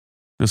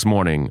This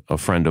morning, a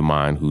friend of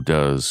mine who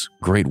does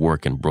great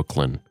work in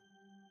Brooklyn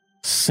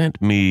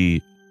sent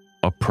me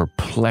a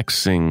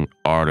perplexing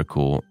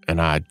article,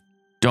 and I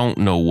don't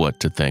know what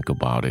to think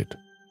about it.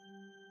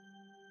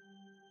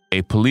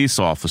 A police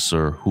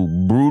officer who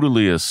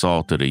brutally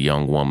assaulted a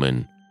young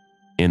woman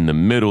in the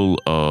middle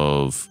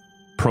of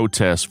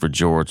protests for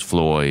George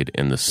Floyd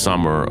in the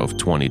summer of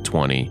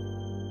 2020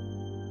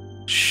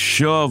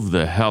 shoved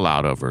the hell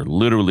out of her,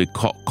 literally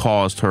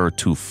caused her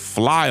to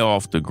fly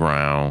off the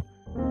ground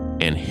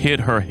and hit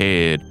her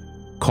head,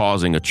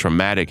 causing a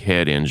traumatic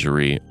head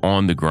injury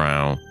on the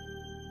ground.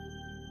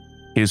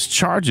 His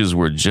charges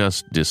were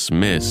just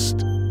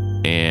dismissed,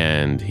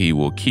 and he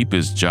will keep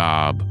his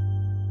job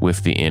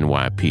with the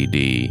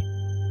NYPD,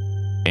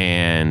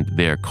 and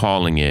they're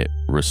calling it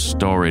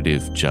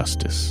restorative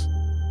justice.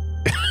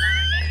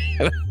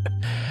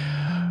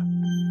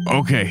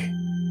 Okay,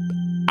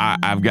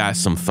 I've got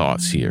some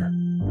thoughts here.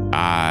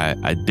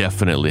 I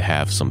definitely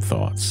have some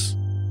thoughts.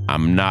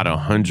 I'm not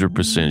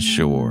 100%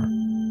 sure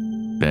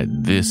that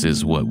this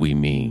is what we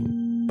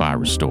mean by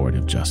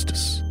restorative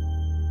justice.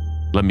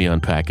 Let me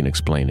unpack and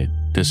explain it.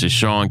 This is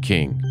Sean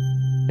King,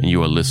 and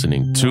you are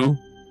listening to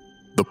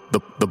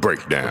The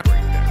Breakdown.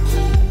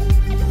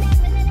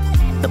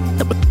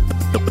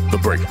 The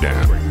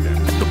Breakdown.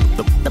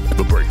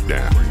 The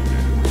Breakdown.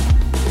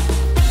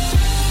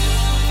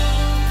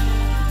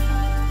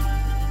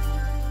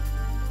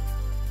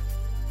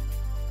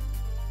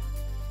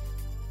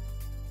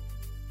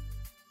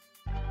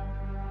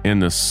 In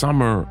the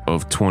summer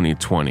of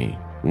 2020,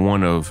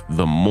 one of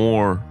the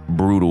more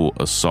brutal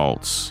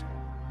assaults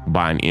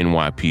by an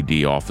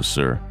NYPD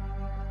officer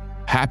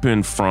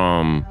happened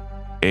from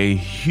a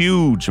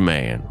huge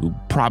man who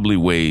probably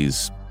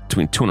weighs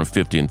between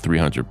 250 and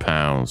 300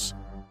 pounds,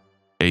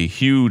 a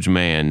huge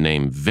man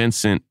named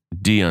Vincent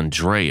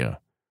D'Andrea,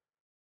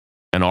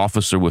 an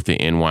officer with the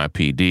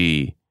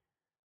NYPD,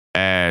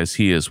 as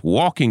he is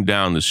walking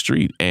down the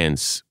street and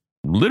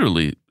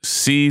literally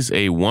sees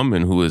a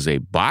woman who is a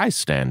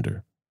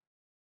bystander,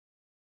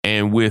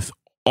 and with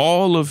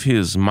all of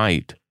his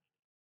might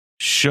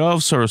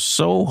shoves her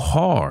so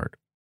hard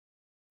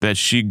that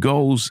she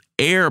goes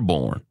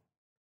airborne,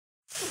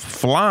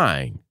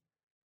 flying,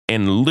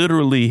 and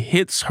literally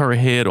hits her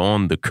head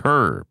on the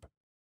curb.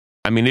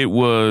 I mean, it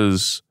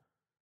was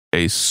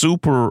a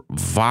super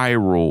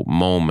viral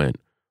moment,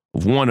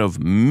 one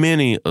of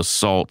many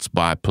assaults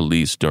by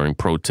police during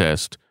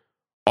protest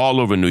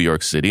all over New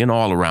York City and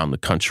all around the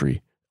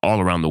country,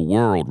 all around the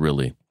world,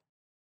 really.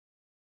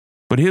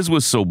 But his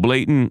was so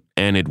blatant,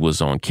 and it was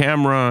on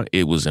camera.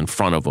 It was in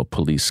front of a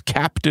police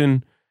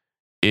captain.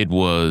 It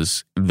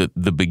was the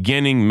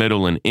beginning,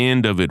 middle, and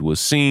end of it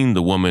was seen.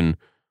 The woman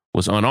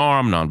was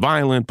unarmed,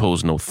 nonviolent,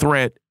 posed no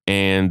threat,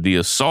 and the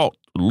assault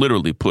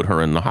literally put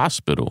her in the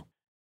hospital.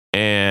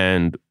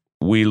 And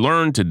we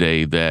learned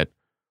today that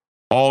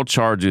all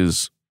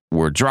charges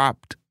were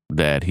dropped,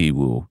 that he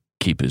will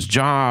keep his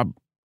job,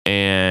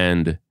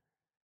 and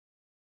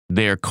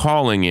they're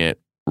calling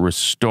it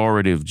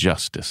restorative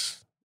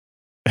justice.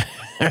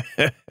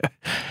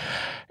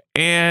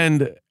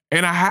 and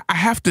I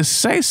have to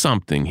say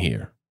something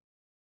here,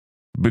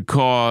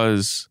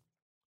 because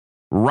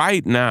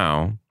right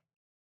now,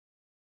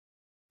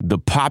 the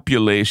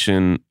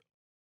population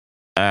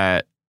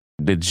at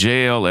the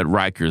jail at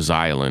Rikers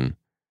Island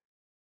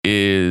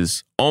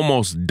is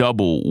almost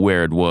double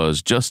where it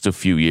was just a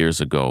few years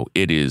ago.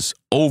 It is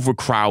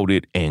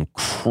overcrowded and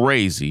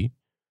crazy.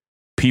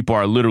 People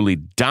are literally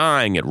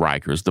dying at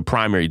Rikers, the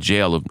primary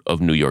jail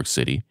of New York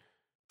City.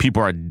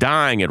 People are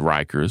dying at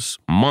Rikers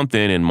month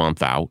in and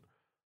month out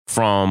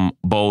from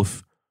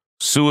both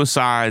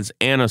suicides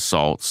and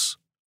assaults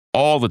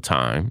all the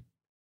time,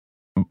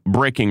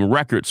 breaking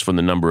records for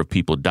the number of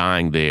people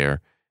dying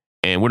there.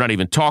 And we're not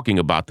even talking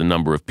about the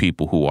number of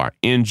people who are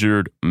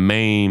injured,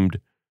 maimed,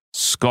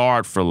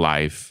 scarred for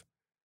life,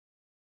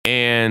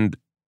 and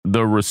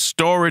the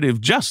restorative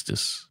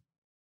justice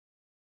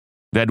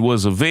that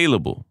was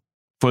available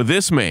for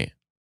this man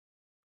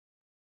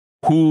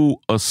who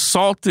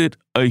assaulted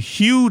a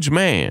huge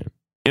man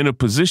in a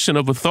position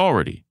of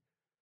authority,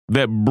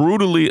 that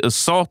brutally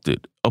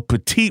assaulted a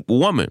petite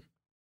woman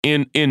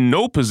in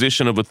no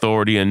position of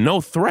authority and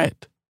no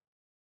threat.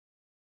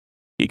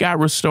 He got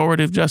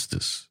restorative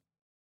justice.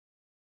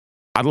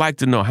 I'd like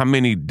to know, how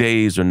many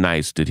days or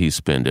nights did he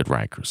spend at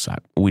Rikers?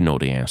 We know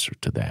the answer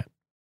to that.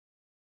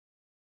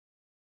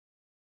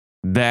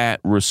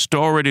 That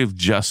restorative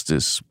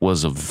justice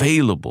was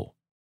available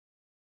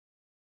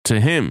to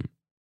him,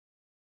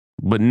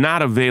 but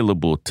not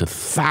available to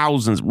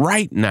thousands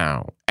right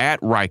now at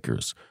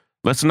Rikers.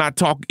 Let's not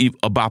talk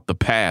about the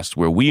past,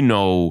 where we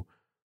know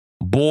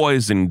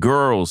boys and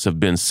girls have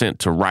been sent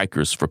to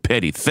Rikers for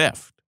petty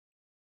theft.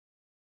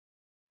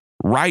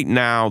 Right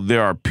now,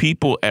 there are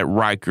people at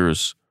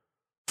Rikers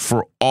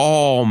for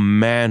all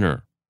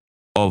manner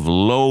of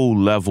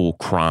low-level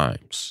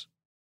crimes.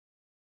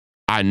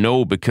 I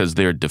know, because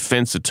their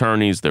defense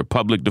attorneys, their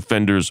public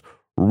defenders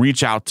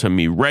reach out to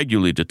me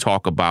regularly to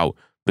talk about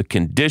the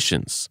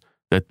conditions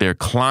that their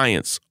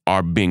clients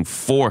are being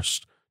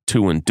forced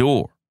to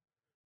endure.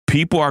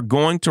 People are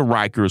going to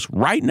Rikers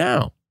right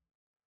now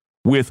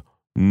with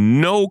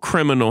no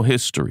criminal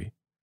history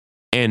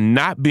and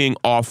not being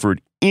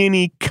offered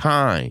any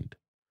kind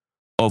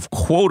of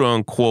quote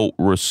unquote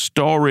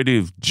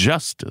restorative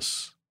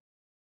justice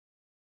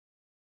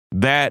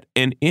that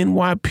an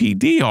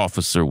NYPD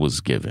officer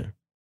was given.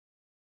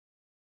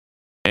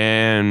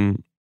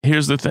 And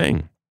here's the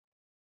thing.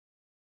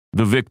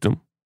 The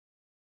victim,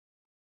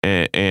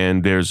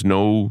 and there's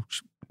no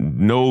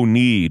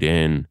need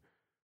in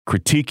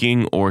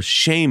critiquing or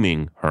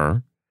shaming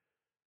her.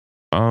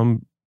 The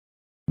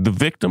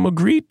victim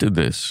agreed to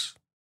this.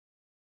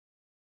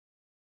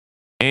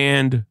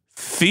 And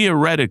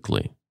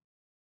theoretically,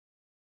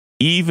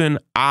 even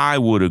I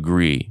would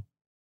agree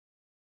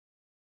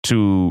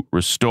to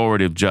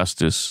restorative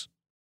justice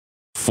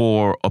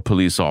for a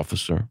police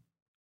officer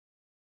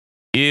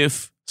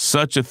if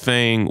such a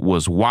thing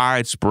was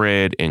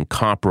widespread and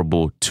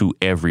comparable to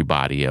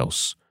everybody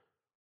else.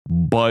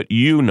 But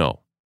you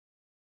know,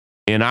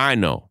 and I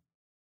know,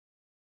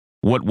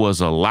 what was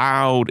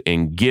allowed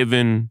and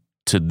given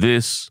to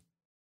this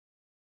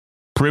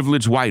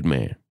privileged white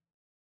man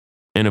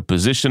in a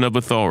position of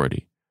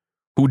authority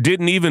who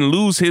didn't even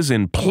lose his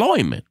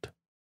employment.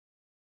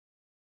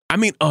 I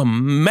mean,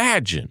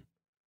 imagine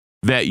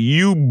that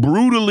you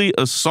brutally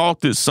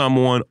assaulted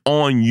someone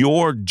on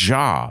your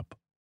job,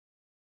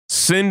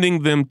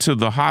 sending them to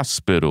the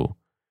hospital,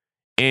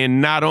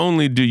 and not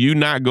only do you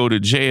not go to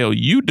jail,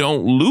 you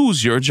don't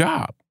lose your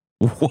job.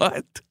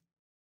 What?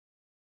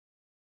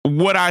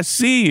 What I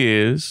see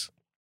is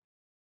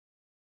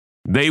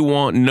they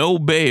want no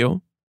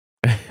bail.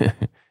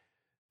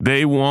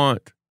 They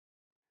want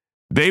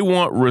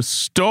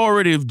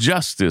restorative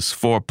justice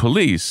for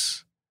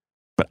police,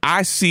 but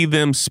I see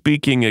them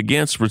speaking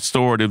against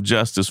restorative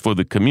justice for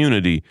the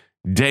community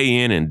day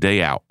in and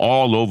day out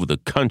all over the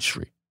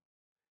country.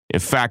 In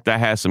fact, I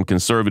had some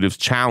conservatives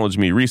challenge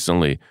me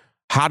recently.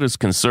 How does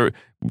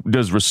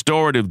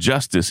restorative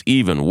justice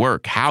even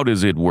work? How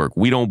does it work?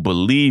 We don't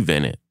believe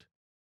in it.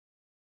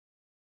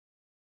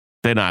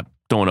 They're not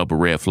throwing up a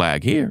red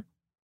flag here.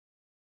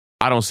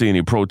 I don't see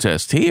any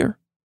protests here.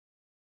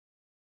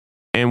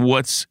 And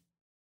what's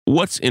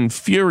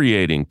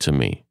infuriating to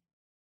me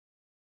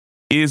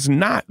is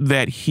not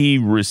that he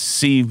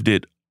received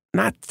it,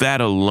 not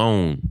that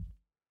alone,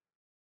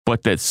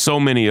 but that so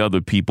many other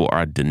people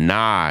are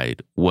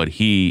denied what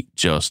he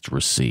just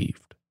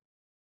received.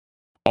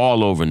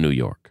 All over New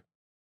York,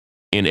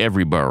 in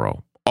every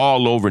borough,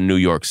 all over New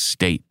York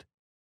State,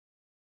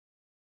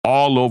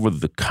 all over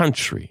the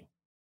country,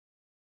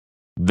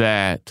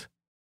 that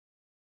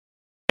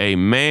a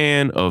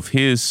man of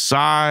his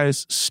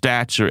size,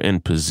 stature,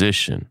 and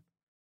position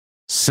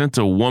sent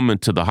a woman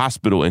to the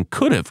hospital and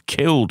could have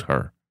killed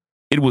her.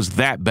 It was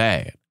that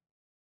bad.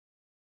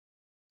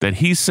 That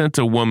he sent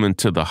a woman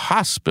to the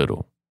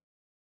hospital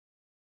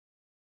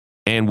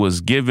and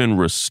was given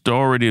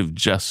restorative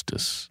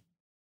justice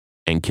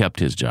and kept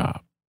his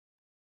job.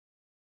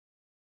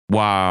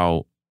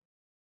 While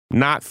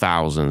not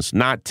thousands,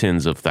 not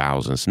tens of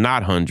thousands,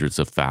 not hundreds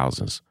of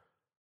thousands,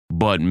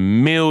 but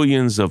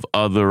millions of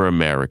other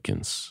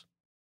Americans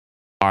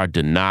are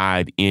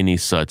denied any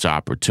such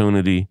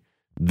opportunity.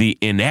 The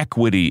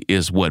inequity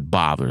is what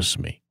bothers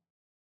me.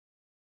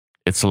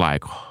 It's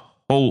like,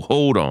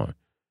 hold on.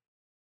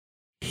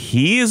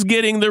 He is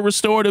getting the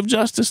restorative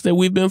justice that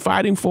we've been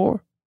fighting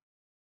for.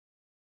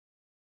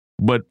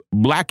 But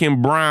black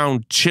and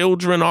brown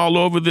children all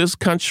over this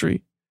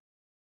country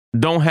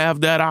don't have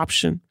that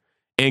option.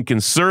 And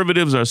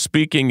conservatives are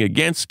speaking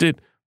against it,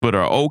 but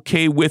are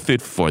okay with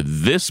it for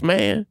this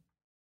man.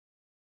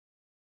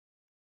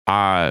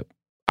 I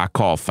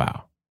call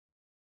foul.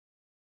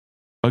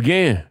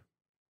 Again,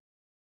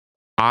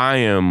 I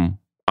am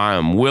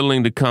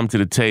willing to come to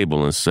the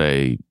table and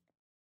say,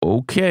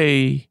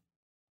 okay,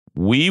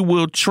 we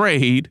will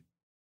trade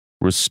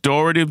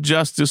restorative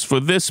justice for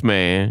this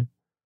man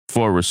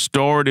for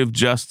restorative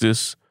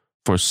justice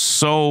for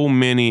so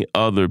many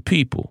other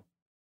people.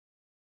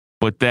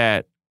 But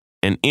that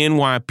an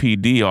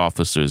NYPD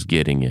officer is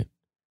getting it,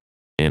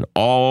 and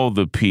all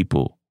the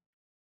people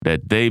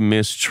that they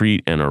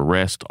mistreat and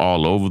arrest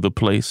all over the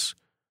place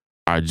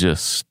are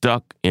just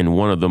stuck in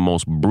one of the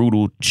most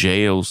brutal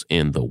jails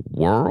in the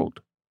world,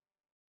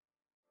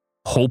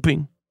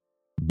 hoping,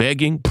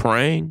 begging,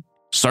 praying,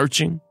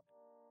 searching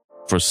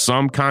for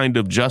some kind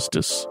of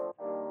justice,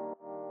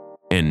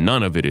 and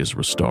none of it is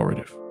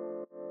restorative.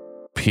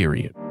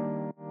 Period.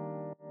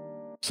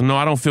 So no,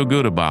 I don't feel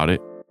good about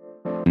it.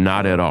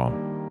 Not at all.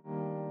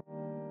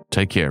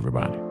 Take care,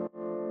 everybody.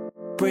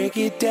 Break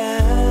it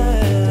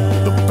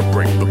down. The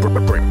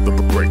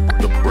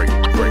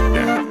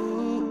breakdown.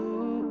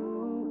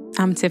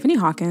 I'm Tiffany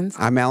Hawkins.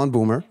 I'm Alan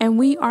Boomer. And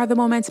we are the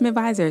Momentum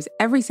Advisors.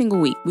 Every single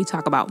week, we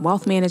talk about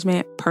wealth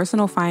management,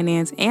 personal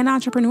finance, and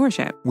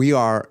entrepreneurship. We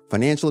are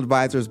financial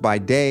advisors by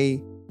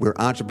day. We're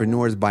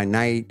entrepreneurs by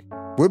night.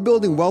 We're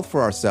building wealth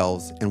for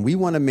ourselves, and we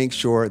want to make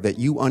sure that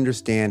you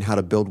understand how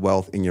to build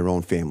wealth in your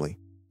own family.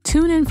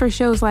 Tune in for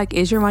shows like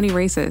Is Your Money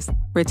Racist,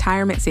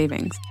 Retirement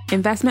Savings,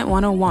 Investment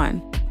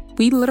 101,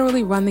 We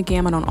literally run the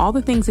gamut on all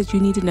the things that you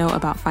need to know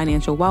about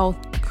financial wealth,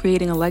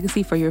 creating a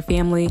legacy for your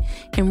family,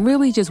 and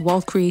really just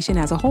wealth creation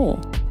as a whole.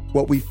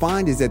 What we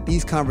find is that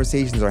these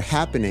conversations are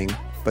happening,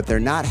 but they're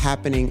not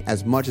happening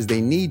as much as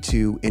they need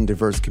to in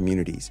diverse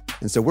communities.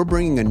 And so we're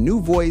bringing a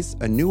new voice,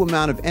 a new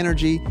amount of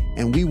energy,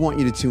 and we want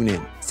you to tune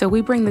in. So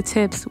we bring the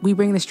tips, we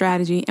bring the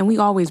strategy, and we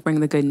always bring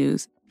the good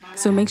news.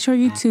 So make sure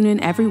you tune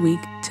in every week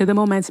to the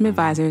Momentum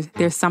Advisors.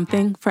 There's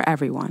something for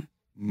everyone.